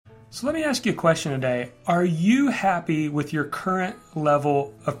So let me ask you a question today. Are you happy with your current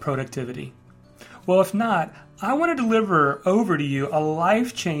level of productivity? Well, if not, I want to deliver over to you a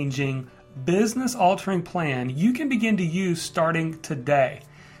life-changing, business-altering plan you can begin to use starting today.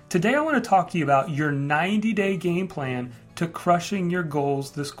 Today I want to talk to you about your 90-day game plan to crushing your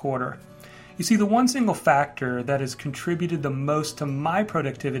goals this quarter. You see, the one single factor that has contributed the most to my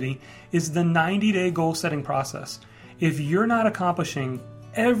productivity is the 90-day goal-setting process. If you're not accomplishing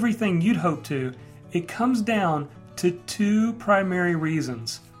everything you'd hope to, it comes down to two primary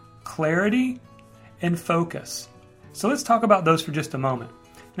reasons: clarity and focus. So let's talk about those for just a moment.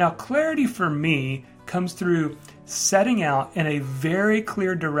 Now, clarity for me comes through setting out in a very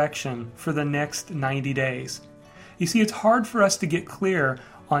clear direction for the next 90 days. You see, it's hard for us to get clear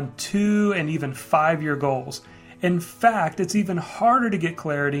on 2 and even 5-year goals. In fact, it's even harder to get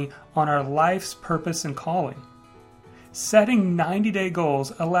clarity on our life's purpose and calling. Setting 90-day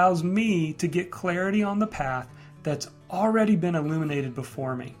goals allows me to get clarity on the path that's already been illuminated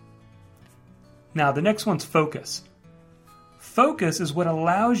before me. Now, the next one's focus. Focus is what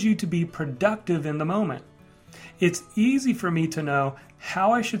allows you to be productive in the moment. It's easy for me to know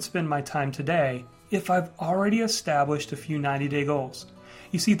how I should spend my time today if I've already established a few 90-day goals.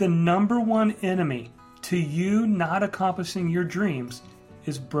 You see, the number one enemy to you not accomplishing your dreams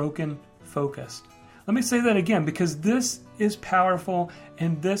is broken focus. Let me say that again, because this is powerful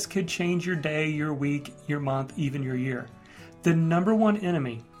and this could change your day, your week, your month, even your year. The number one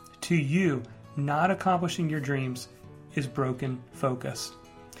enemy to you not accomplishing your dreams is broken focus.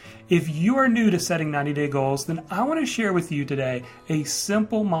 If you are new to setting 90-day goals, then I want to share with you today a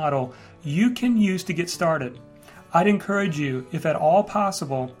simple model you can use to get started. I'd encourage you, if at all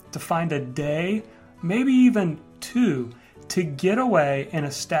possible, to find a day, maybe even 2, to get away and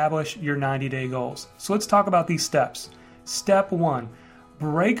establish your 90-day goals. So let's talk about these steps. Step 1,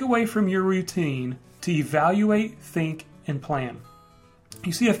 break away from your routine to evaluate, think, and plan.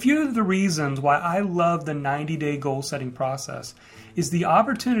 You see, a few of the reasons why I love the 90-day goal setting process is the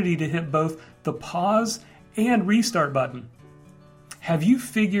opportunity to hit both the pause and restart button. Have you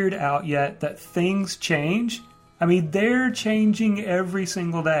figured out yet that things change? I mean, they're changing every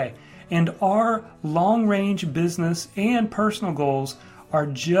single day. And our long-range business and personal goals are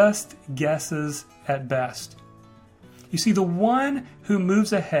just guesses at best. You see, the one who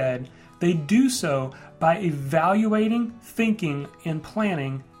moves ahead, they do so by evaluating, thinking, and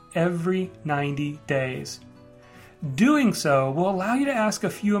planning every 90 days. Doing so will allow you to ask a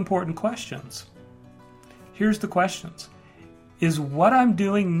few important questions. Here's the questions. Is what I'm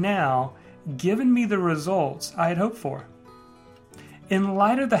doing now giving me the results I had hoped for? In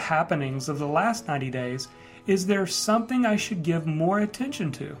light of the happenings of the last 90 days, is there something I should give more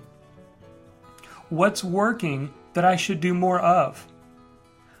attention to? What's working that I should do more of?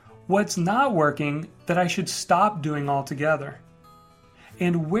 What's not working that I should stop doing altogether?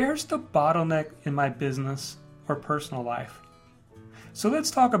 And where's the bottleneck in my business or personal life? So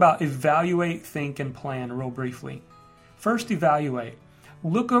let's talk about evaluate, think, and plan real briefly. First, evaluate.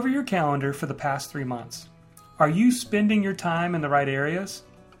 Look over your calendar for the past 3 months. Are you spending your time in the right areas?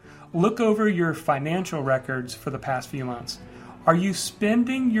 Look over your financial records for the past few months. Are you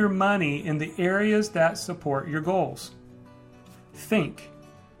spending your money in the areas that support your goals? Think.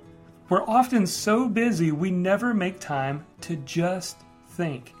 We're often so busy we never make time to just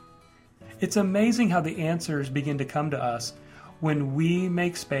think. It's amazing how the answers begin to come to us when we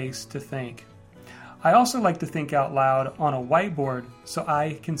make space to think. I also like to think out loud on a whiteboard so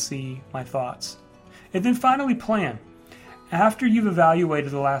I can see my thoughts. And then finally, plan. After you've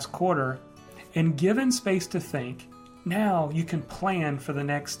evaluated the last quarter and given space to think, now you can plan for the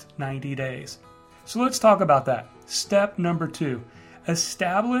next 90 days. So let's talk about that. Step number 2,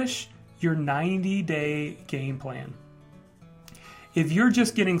 establish your 90-day game plan. If you're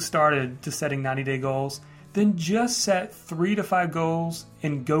just getting started to setting 90-day goals, then just set 3 to 5 goals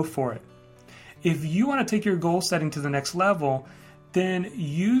and go for it. If you want to take your goal setting to the next level, then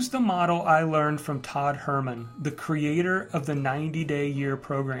use the model I learned from Todd Herman, the creator of the 90-Day Year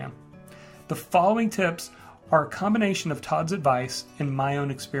program. The following tips are a combination of Todd's advice and my own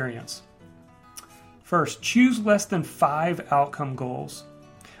experience. First, choose less than 5 outcome goals.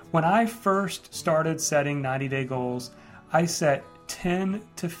 When I first started setting 90-day goals, I set 10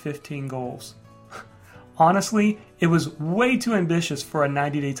 to 15 goals. Honestly, it was way too ambitious for a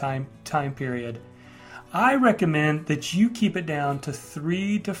 90-day time period. I recommend that you keep it down to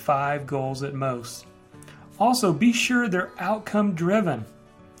 3 to 5 goals at most. Also, be sure they're outcome driven.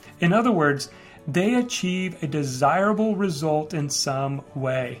 In other words, they achieve a desirable result in some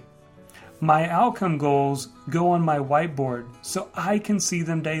way. My outcome goals go on my whiteboard so I can see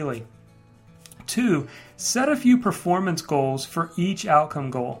them daily. 2, set a few performance goals for each outcome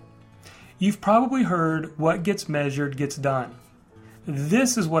goal. You've probably heard what gets measured gets done.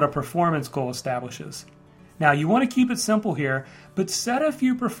 This is what a performance goal establishes. Now, you want to keep it simple here, but set a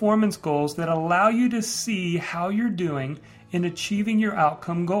few performance goals that allow you to see how you're doing in achieving your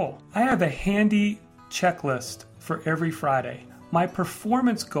outcome goal. I have a handy checklist for every Friday. My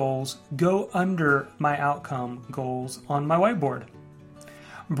performance goals go under my outcome goals on my whiteboard.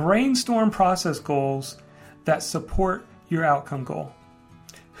 Brainstorm process goals that support your outcome goal.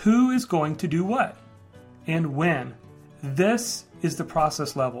 Who is going to do what and when? This is the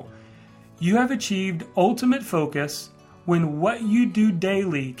process level. You have achieved ultimate focus when what you do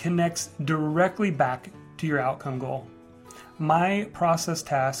daily connects directly back to your outcome goal. My process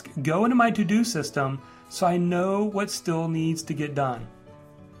tasks go into my to-do system so I know what still needs to get done.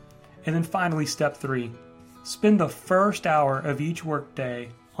 And then finally, step 3, spend the first hour of each workday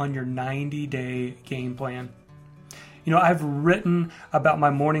on your 90-day game plan. You know, I've written about my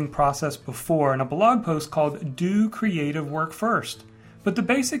morning process before in a blog post called Do Creative Work First. But the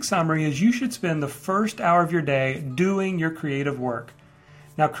basic summary is you should spend the first hour of your day doing your creative work.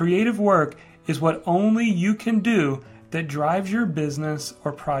 Now, creative work is what only you can do that drives your business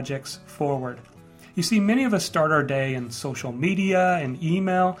or projects forward. You see, many of us start our day in social media and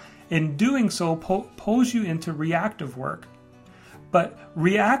email, and doing so pulls you into reactive work. But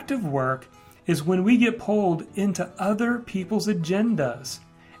reactive work is when we get pulled into other people's agendas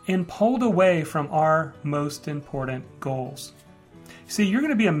and pulled away from our most important goals. See, you're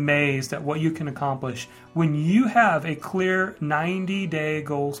going to be amazed at what you can accomplish when you have a clear 90-day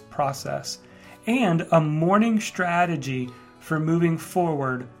goals process and a morning strategy for moving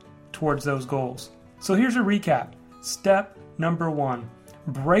forward towards those goals. So here's a recap. Step number 1,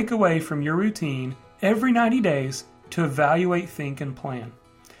 break away from your routine every 90 days to evaluate, think, and plan.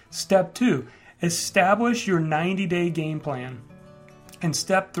 Step 2, establish your 90-day game plan. And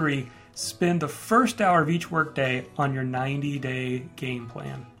step 3, spend the first hour of each workday on your 90-day game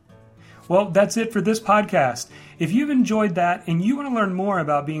plan. Well, that's it for this podcast. If you've enjoyed that and you want to learn more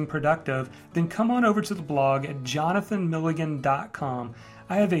about being productive, then come on over to the blog at jonathanmilligan.com.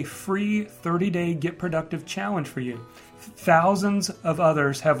 I have a free 30-day Get Productive challenge for you. Thousands of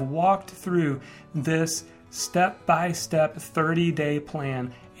others have walked through this step-by-step 30-day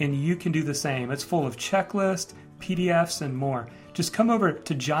plan, and you can do the same. It's full of checklists, PDFs, and more. Just come over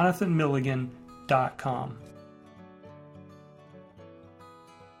to jonathanmilligan.com.